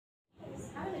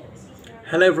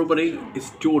Hello everybody, it's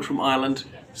George from Ireland.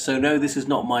 So no, this is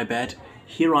not my bed.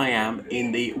 Here I am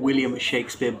in the William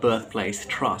Shakespeare Birthplace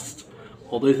Trust.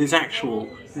 Although this actual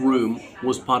room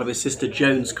was part of his sister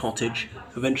Joan's cottage,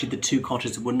 eventually the two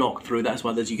cottages were knocked through. That's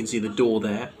why, as you can see, the door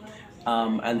there.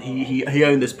 And he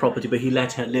owned this property, but he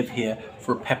let her live here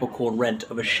for a peppercorn rent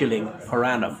of £1 per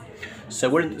annum. So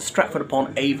we're in Stratford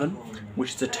upon Avon,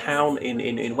 which is a town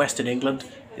in Western England.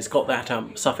 It's got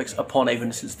that suffix upon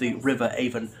Avon since the River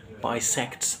Avon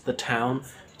bisects the town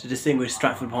to distinguish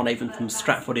Stratford upon Avon from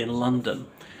Stratford in London.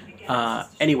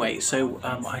 Anyway, so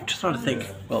I'm just trying to think,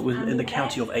 well, in the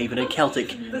county of Avon, in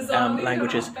Celtic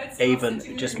languages,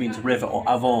 Avon just means river, or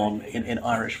Avon in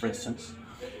Irish, for instance.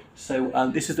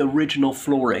 So this is the original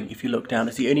flooring. If you look down,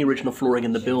 it's the only original flooring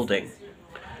in the building.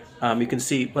 You can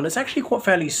see, well, it's actually quite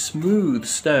fairly smooth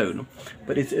stone,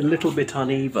 but it's a little bit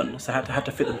uneven, so I had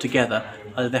to fit them together.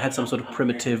 They had some sort of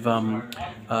primitive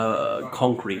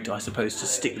concrete, I suppose, to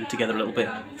stick them together a little bit,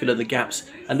 fill in the gaps.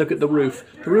 And look at the roof.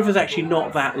 The roof is actually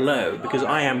not that low, because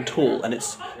I am tall, and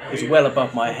it's well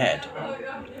above my head,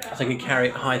 so I can carry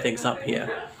high things up here.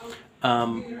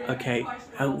 Okay,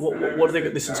 and what do they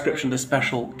got this inscription, this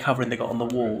special covering they got on the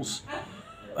walls,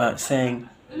 saying,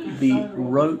 "The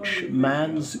rich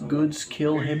man's goods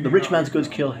kill him. The rich man's goods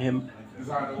kill him.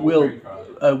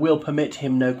 Will permit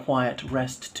him no quiet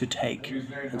rest to take,"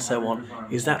 and so on.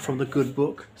 Is that from the good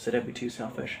book? So don't be too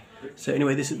selfish. So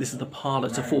anyway, this is the parlour.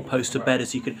 It's a four-poster bed,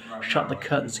 so you can shut the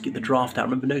curtains to get the draft out.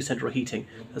 Remember, no central heating.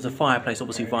 There's a fireplace,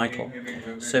 obviously vital.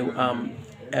 So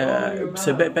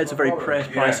beds are very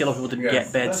pricey. A lot of people didn't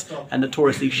get beds, and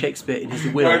notoriously Shakespeare, in his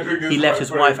will, he left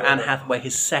his wife Anne Hathaway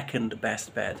his second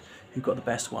best bed. Who got the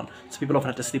best one. So people often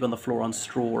had to sleep on the floor on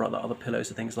straw or other pillows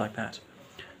and things like that.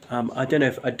 I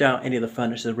doubt any of the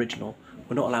furniture is original.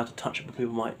 We're not allowed to touch it, but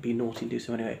people might be naughty and do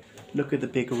so anyway. Look at the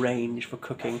big range for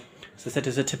cooking. So I said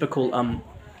it's a typical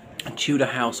Tudor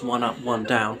house, one up, one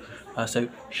down. So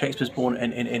Shakespeare's born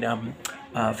in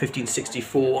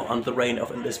 1564 under the reign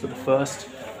of Elizabeth I.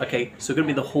 Okay, so going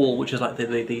to be the hall, which is like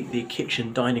the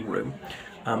kitchen dining room.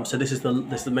 So this is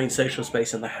the main social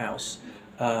space in the house.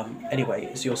 Anyway,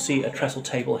 so you'll see a trestle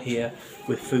table here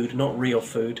with food, not real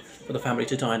food, for the family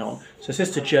to dine on. So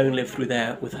Sister Joan lived through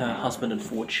there with her husband and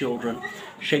 4 children.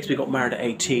 Shakespeare got married at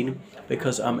 18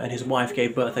 because, and his wife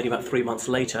gave birth only about 3 months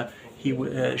later.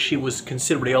 She was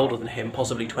considerably older than him,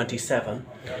 possibly 27.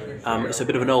 It's a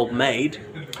bit of an old maid,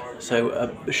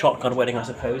 so a shotgun wedding, I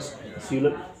suppose. So you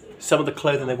look, some of the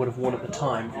clothing they would have worn at the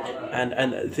time, and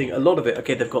I think a lot of it,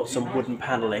 okay, they've got some wooden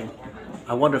panelling.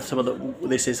 I wonder if some of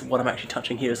this is what I'm actually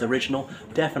touching here is original.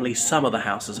 Definitely some of the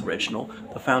house is original.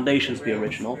 The foundations be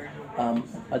original. I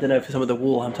don't know if some of the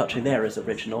wall I'm touching there is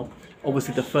original.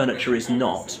 Obviously the furniture is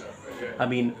not. I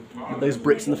mean, those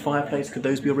bricks in the fireplace, could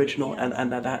those be original?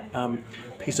 And that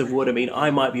piece of wood, I mean,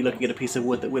 I might be looking at a piece of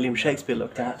wood that William Shakespeare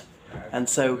looked at, and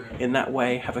so in that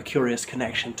way have a curious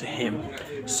connection to him.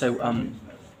 So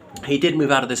he did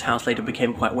move out of this house later,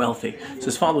 became quite wealthy. So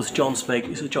his father was John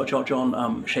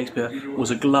Shakespeare,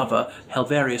 was a glover, held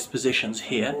various positions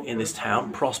here in this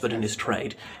town, prospered in his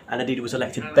trade, and indeed was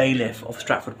elected bailiff of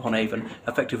Stratford upon Avon,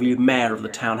 effectively mayor of the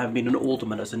town, having been an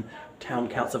alderman as in town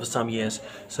councillor for some years.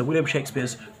 So William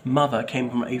Shakespeare's mother came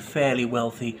from a fairly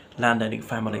wealthy landowning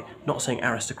family, not saying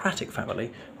aristocratic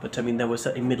family, but I mean there were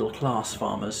certainly middle-class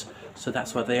farmers. So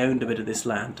that's why they owned a bit of this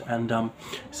land, and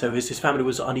so his family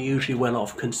was unusually well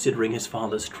off considering his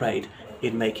father's trade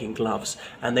in making gloves.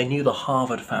 And they knew the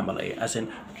Harvard family, as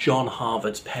in John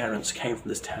Harvard's parents came from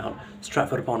this town,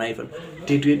 Stratford upon Avon.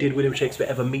 Did William Shakespeare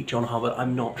ever meet John Harvard?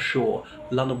 I'm not sure.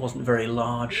 London wasn't very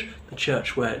large. The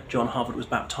church where John Harvard was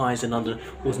baptised in London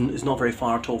is not very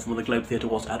far at all from where the Globe Theatre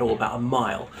was at all, about a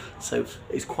mile. So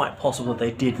it's quite possible that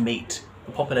they did meet.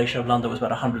 The population of London was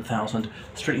about 100,000.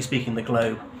 Strictly speaking, the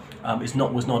Globe was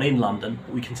not in London.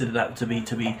 We consider that to be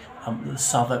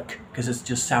Southwark, because it's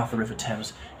just south of the River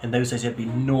Thames. In those days, it'd be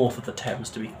north of the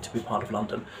Thames to be part of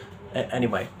London.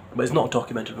 Anyway, but it's not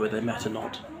documented whether they met or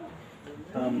not.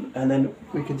 And then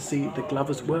we can see the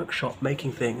glover's workshop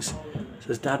making things. So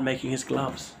there's Dad making his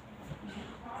gloves.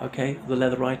 Okay, the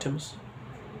leather items,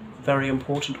 very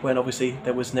important when obviously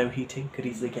there was no heating, could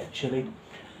easily get chilly.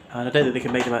 And I don't think they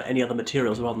could make them out of any other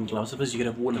materials rather than gloves. I suppose you could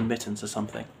have woolen mittens or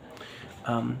something.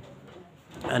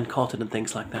 And cotton and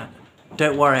things like that.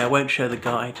 Don't worry, I won't show the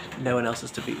guide. No one else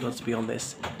wants to be on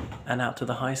this. And out to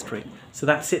the high street. So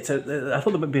that's it. So I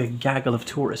thought there might be a gaggle of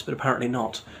tourists, but apparently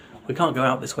not. We can't go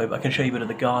out this way, but I can show you a bit of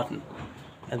the garden.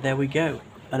 And there we go.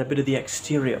 And a bit of the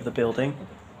exterior of the building.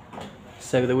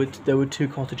 So there were 2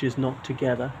 cottages knocked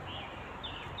together.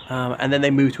 And then they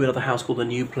moved to another house called the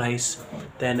New Place.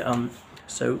 Then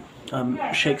So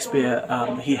Shakespeare,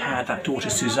 he had that daughter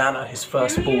Susanna, his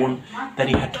firstborn. Then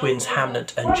he had twins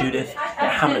Hamlet and Judith.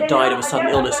 Hamlet died of a sudden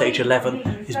illness, age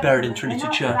 11. He's buried in Trinity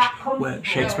Church, where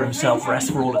Shakespeare himself rests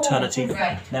for all eternity.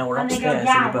 Now we're upstairs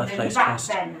in the Birthplace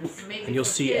Trust, and you'll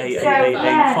see a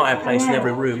fireplace in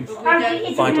every room,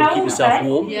 vital to keep yourself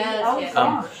warm.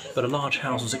 But a large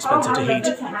house was expensive to heat.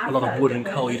 A lot of wood and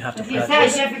coal you'd have to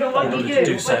purchase in order to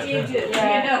do so.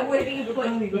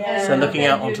 So looking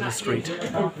out onto the street,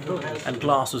 and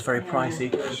glass was very pricey.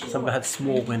 Some of it had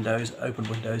small windows, open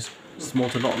windows, small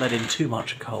to not let in too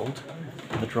much cold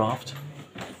in the draft,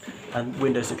 and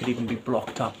windows that could even be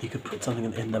blocked up. You could put something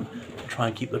in them to try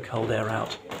and keep the cold air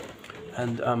out.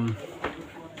 And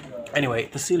anyway,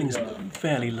 the ceiling's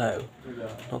fairly low.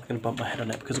 I'm not going to bump my head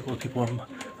on it because of course people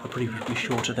are pretty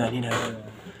shorter than, you know,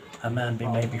 a man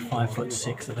being maybe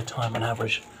 5'6" at the time on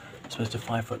average, as opposed to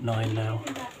 5'9" now.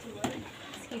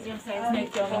 Excuse me, I'm sorry, there's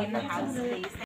no filming in the house, please.